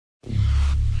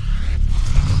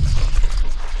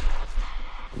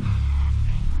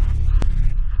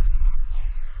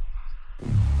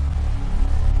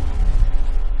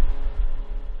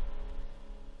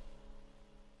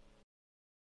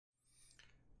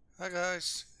Hi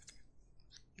guys,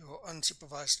 your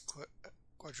unsupervised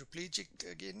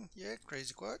quadriplegic again, yeah,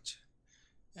 Crazy Quad,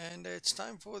 and it's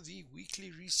time for the weekly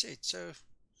reset. So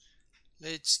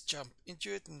let's jump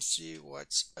into it and see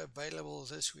what's available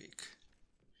this week.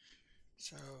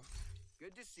 So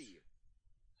Good to see you.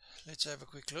 let's have a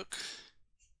quick look.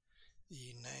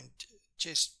 The named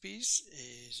chest piece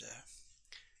is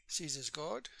Caesar's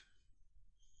Guard,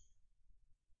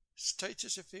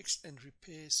 status effects and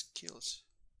repair skills.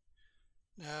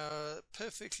 Now,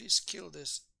 perfectly skilled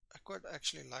is, I quite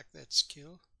actually like that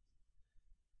skill.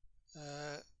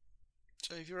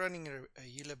 So if you're running a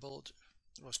healer build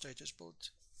or status build,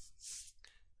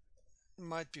 it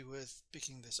might be worth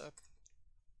picking this up.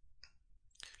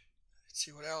 Let's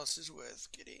see what else is worth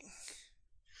getting.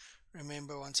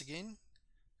 Remember, once again,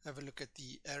 have a look at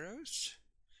the arrows.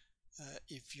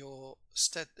 If your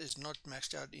stat is not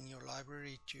maxed out in your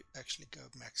library, to actually go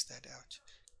max that out.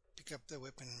 Pick up the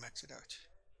weapon and max it out.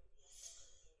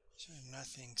 So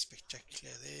nothing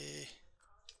spectacular there.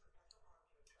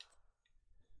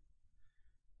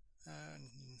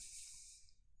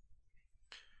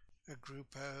 A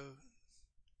Grupo,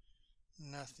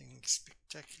 nothing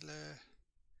spectacular.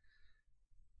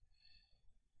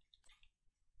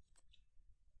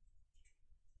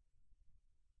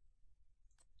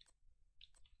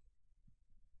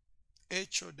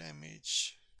 Headshot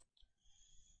damage,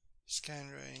 scan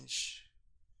range,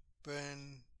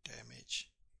 burn damage,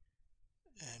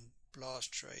 and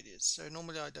blast radius. So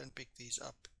normally I don't pick these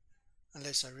up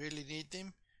unless I really need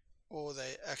them, or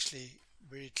they actually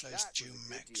very close to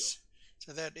max.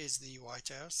 So that is the White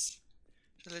House.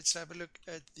 So let's have a look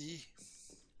at the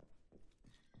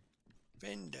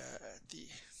vendor, the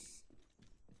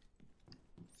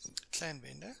clan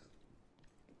vendor.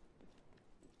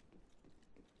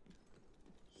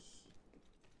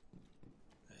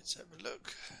 Let's have a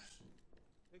look.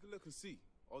 Take a look and see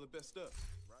all the best stuff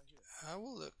right here. I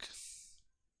will look.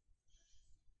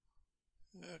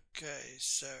 Okay,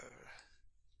 so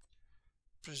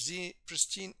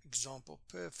pristine example,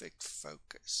 perfect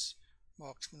focus,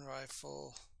 marksman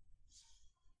rifle,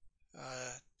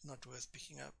 not worth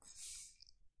picking up.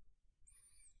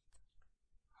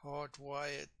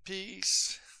 Hardwired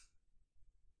piece,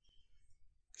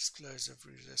 explosive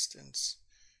resistance.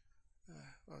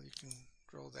 Well, you can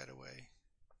roll that away.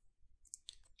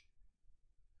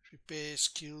 Repair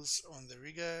skills on the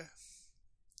rigger,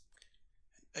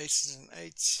 aces and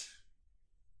eights,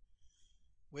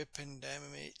 weapon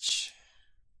damage,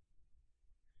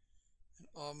 and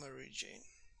armor regen.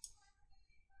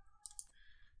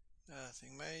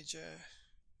 Nothing major.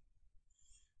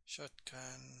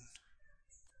 Shotgun.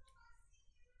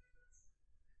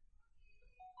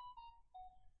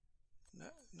 No,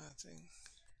 nothing.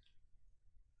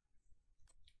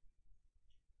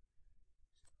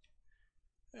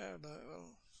 Yeah, well,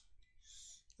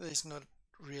 there's not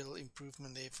real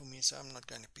improvement there for me, so I'm not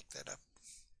going to pick that up.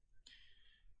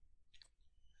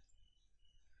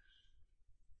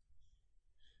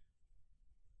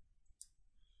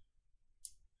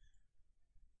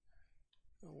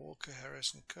 Walker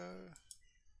Harris & Co.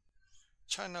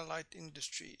 China Light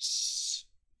Industries.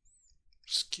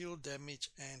 Skill damage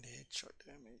and headshot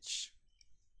damage.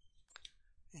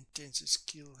 Intensive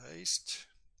skill haste.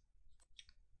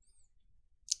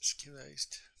 Skill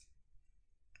haste.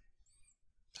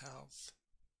 Health.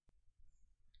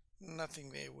 Nothing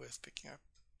there worth picking up.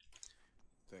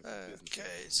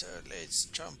 Okay, so let's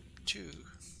jump to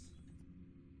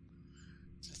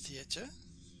the theater.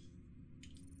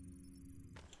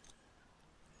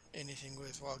 Anything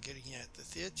worthwhile getting here at the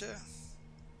theater?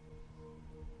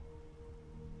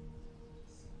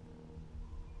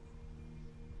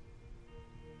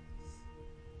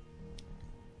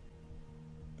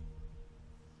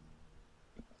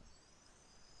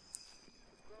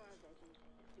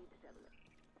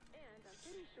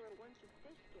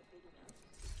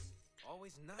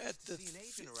 Always nice at the to see an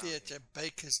Asian around theater, here.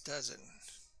 Baker's Dozen.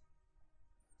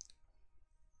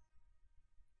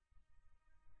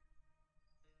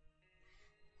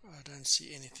 I don't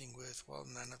see anything worthwhile,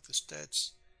 none of the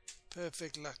stats.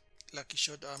 Perfect lucky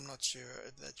shot, I'm not sure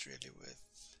if that's really worth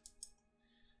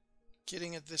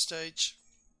getting at this stage.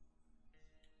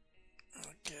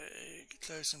 Okay,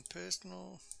 close and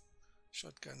personal.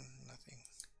 Shotgun, nothing.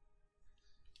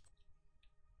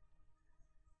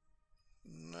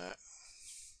 No.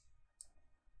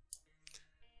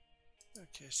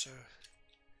 Okay, so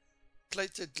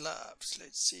plated gloves,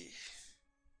 let's see.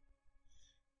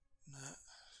 No.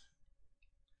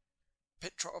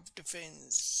 Petrov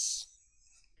defense.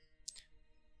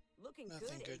 Looking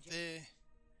Nothing good Agent. there.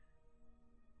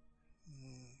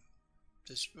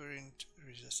 disorient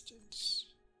resistance,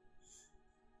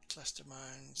 cluster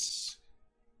mines,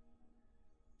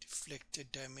 deflected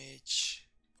damage,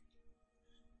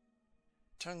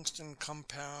 tungsten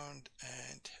compound,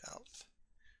 and health.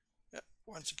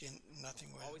 Once again, nothing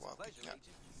Always a worthwhile pleasure, picking up.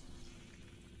 Agent.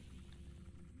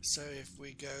 So if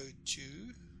we go to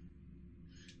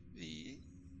the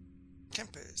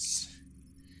campus,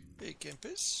 big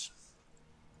campus,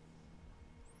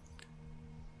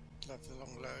 love the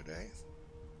long load, eh?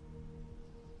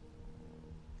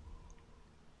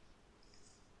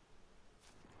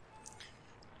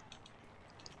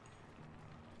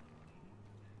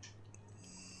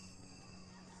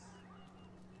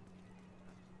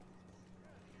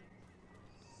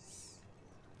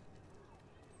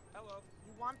 Hello.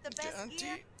 You want the Okay, best auntie.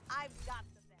 gear? I've got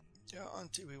the best. Yeah,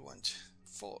 auntie, we want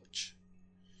forge.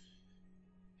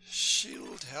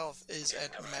 Shield health is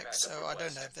at max, so I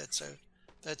don't have that, so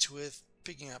that's worth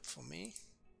picking up for me.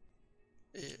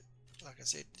 Like I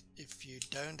said, if you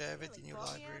don't have it in your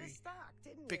Caught me out of library, stock,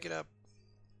 didn't pick you? it up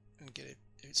and get it,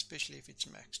 especially if it's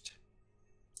maxed.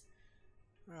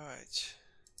 Right.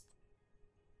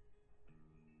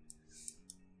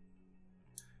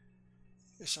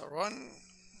 SR1,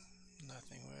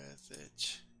 nothing worth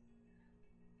it.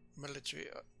 Military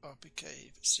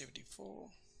RPK 74.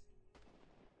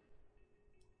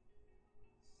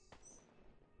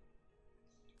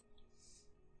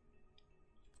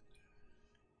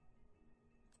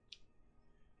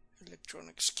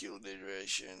 Electronic skill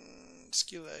duration,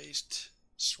 skill aced,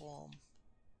 swarm,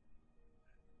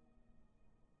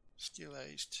 skill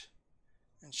aced,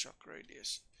 and shock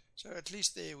radius. So at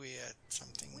least there we had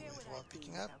something Where would worthwhile I be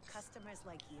picking up. without customers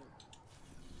like you?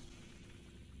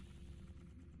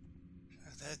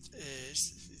 So that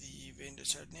is the vendor.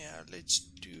 So now let's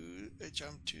do a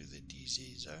jump to the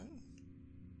DZ zone.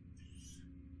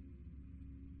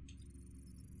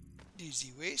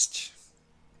 DZ West.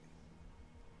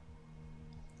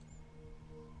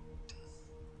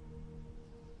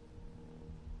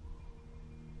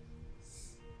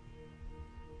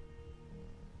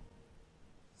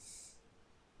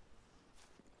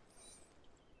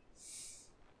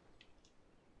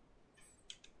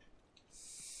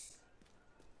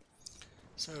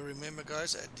 So remember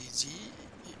guys, at DZ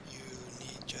you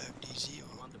need to have DZ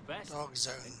or Want the best? Dark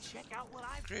Zone Then check out what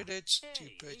I've credits to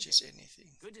Hey, purchase anything.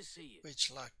 Good to see you.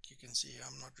 Which, like you can see,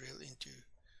 I'm not real into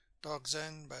Dark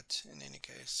Zone, but in any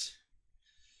case.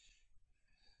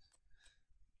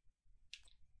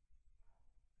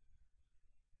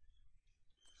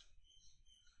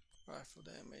 Rifle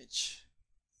damage,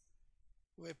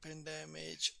 weapon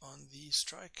damage on the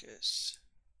strikers,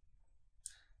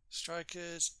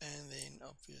 and then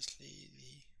obviously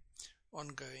the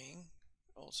ongoing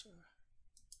also.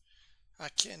 I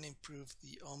can improve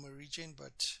the armor regen,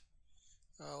 but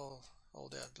I'll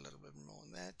hold out a little bit more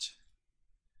on that.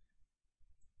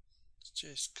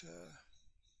 Just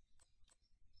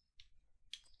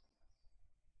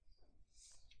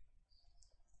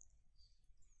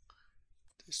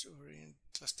disorient,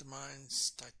 cluster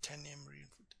mines, titanium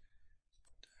reinforced.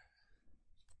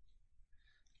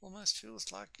 Almost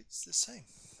feels like it's the same.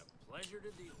 A pleasure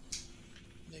to deal with.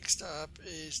 Next up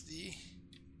is the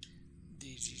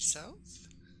DZ South.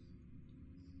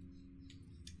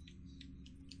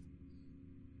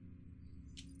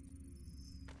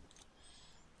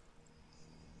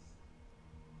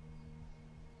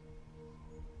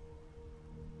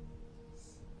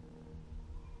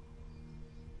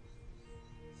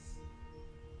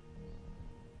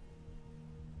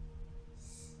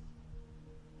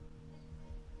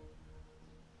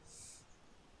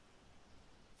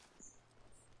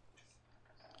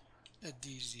 At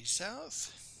DZ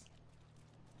South.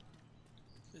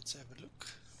 Let's have a look.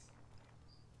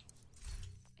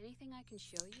 Anything I can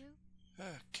show you?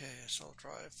 Okay, assault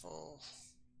rifle.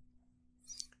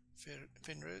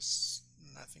 Fenris,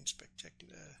 nothing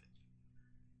spectacular.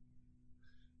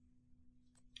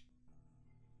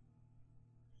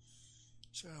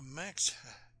 So max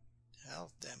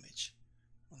health damage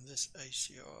on this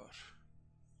ACR.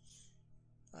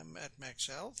 I'm at max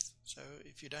health, so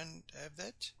if you don't have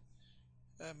that,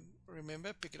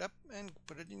 remember, pick it up and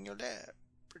put it in your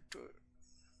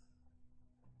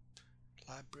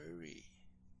library.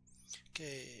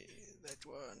 Okay, that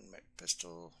one, Mac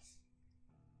pistol.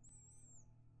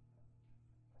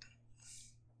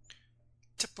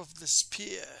 Tip of the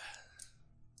spear.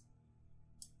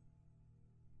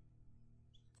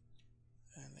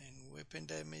 And then weapon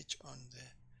damage on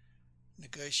the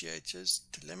negotiator's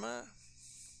dilemma.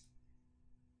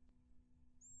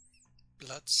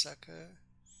 Bloodsucker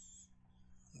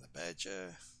on the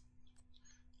badger,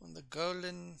 on the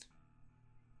golem,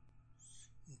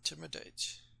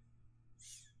 Intimidate.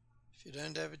 If you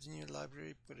don't have it in your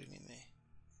library, put it in there.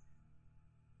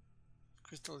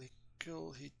 Crystal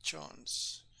kill hit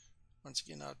chance. Once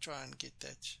again, I'll try and get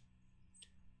that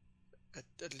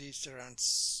at least around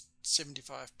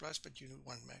 75 plus, but you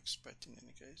want max, but in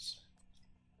any case.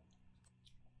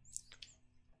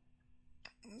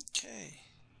 Okay.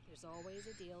 There's always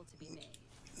a deal to be made.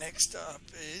 Next up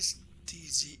is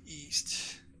DZ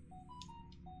East.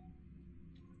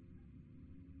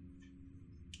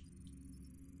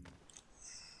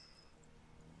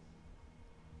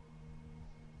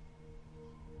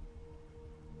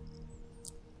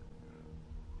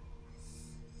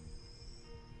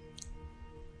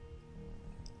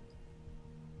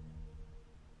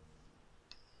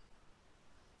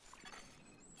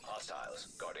 Hostiles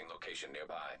guarding location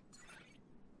nearby.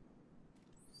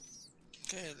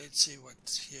 Okay, let's see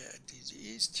what's here at DZ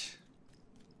East.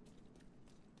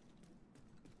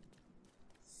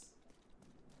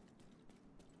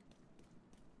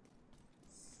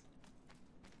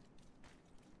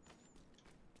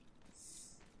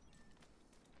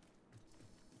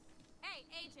 Hey,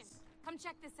 agent, come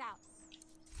check this out.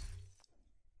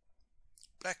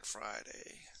 Black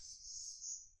Friday.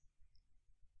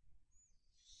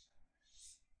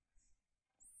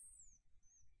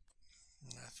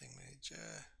 Nothing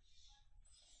major.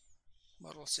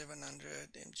 Model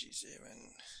 700 MG7.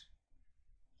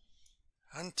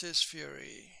 Hunter's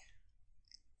Fury.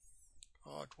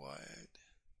 Hardwired.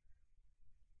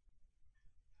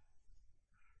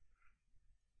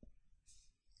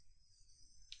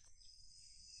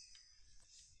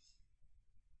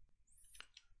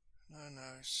 No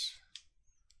nose.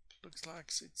 Looks like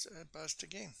it's a bust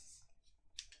again.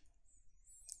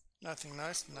 Nothing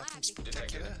nice, nothing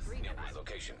spectacular. Detected. Nearby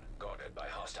location guarded by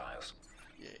hostiles.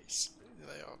 Yes,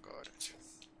 they are guarded.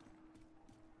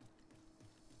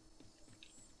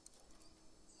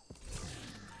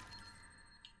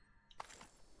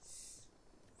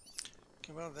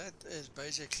 Okay, well that is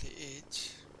basically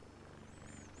it.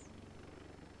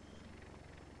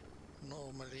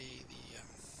 Normally the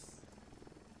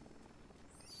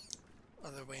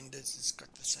other vendors has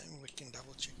got the same, we can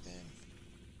double check them.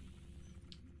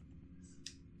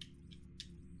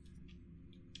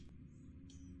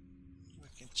 We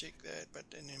can check that, but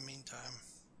in the meantime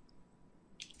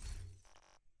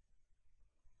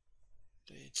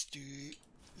let's do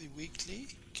the weekly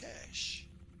cash.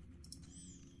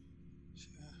 So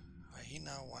I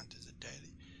now want is a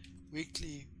daily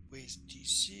weekly West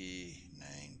DC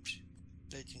named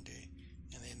legendary,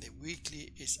 and then the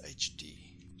weekly is HD.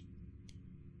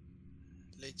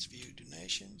 Let's view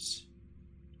donations.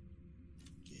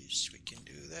 Yes, we can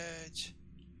do that.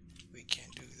 We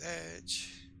can do that.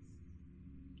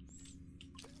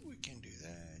 We can do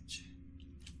that.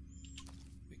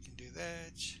 We can do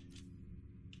that.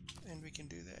 And we can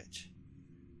do that.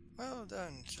 Well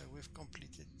done. So we've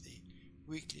completed the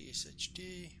weekly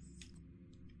SHD.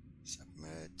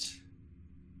 Submit.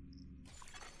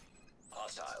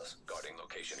 Hostiles guarding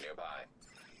location nearby.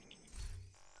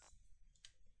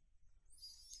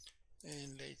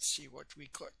 And let's see what we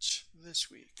got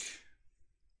this week.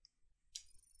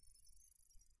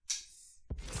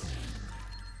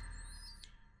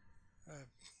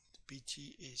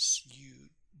 BTSU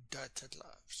Data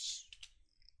Labs.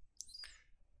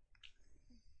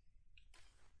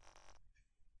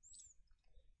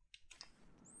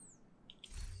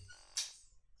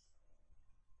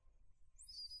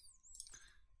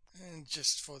 And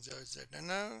just for those that don't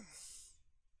know,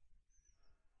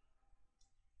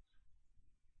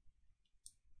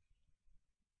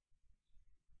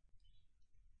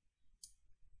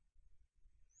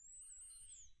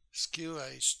 skill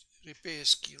haste, repair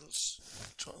skills,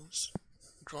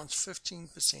 grants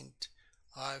 15%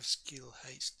 hive skill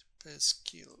haste per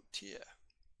skill tier.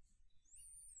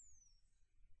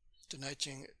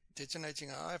 Detonating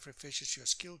a hive refreshes your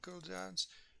skill cooldowns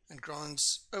and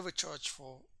grants overcharge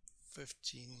for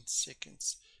 15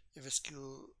 seconds if at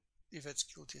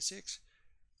skill tier 6.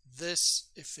 This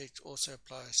effect also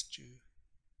applies to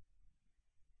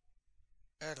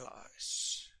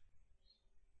allies.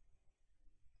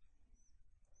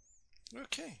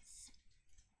 Okay.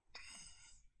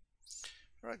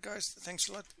 Alright guys, thanks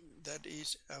a lot. That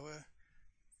is our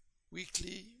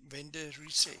weekly vendor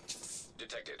reset.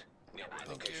 Detected. Nearby Thank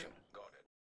location. you.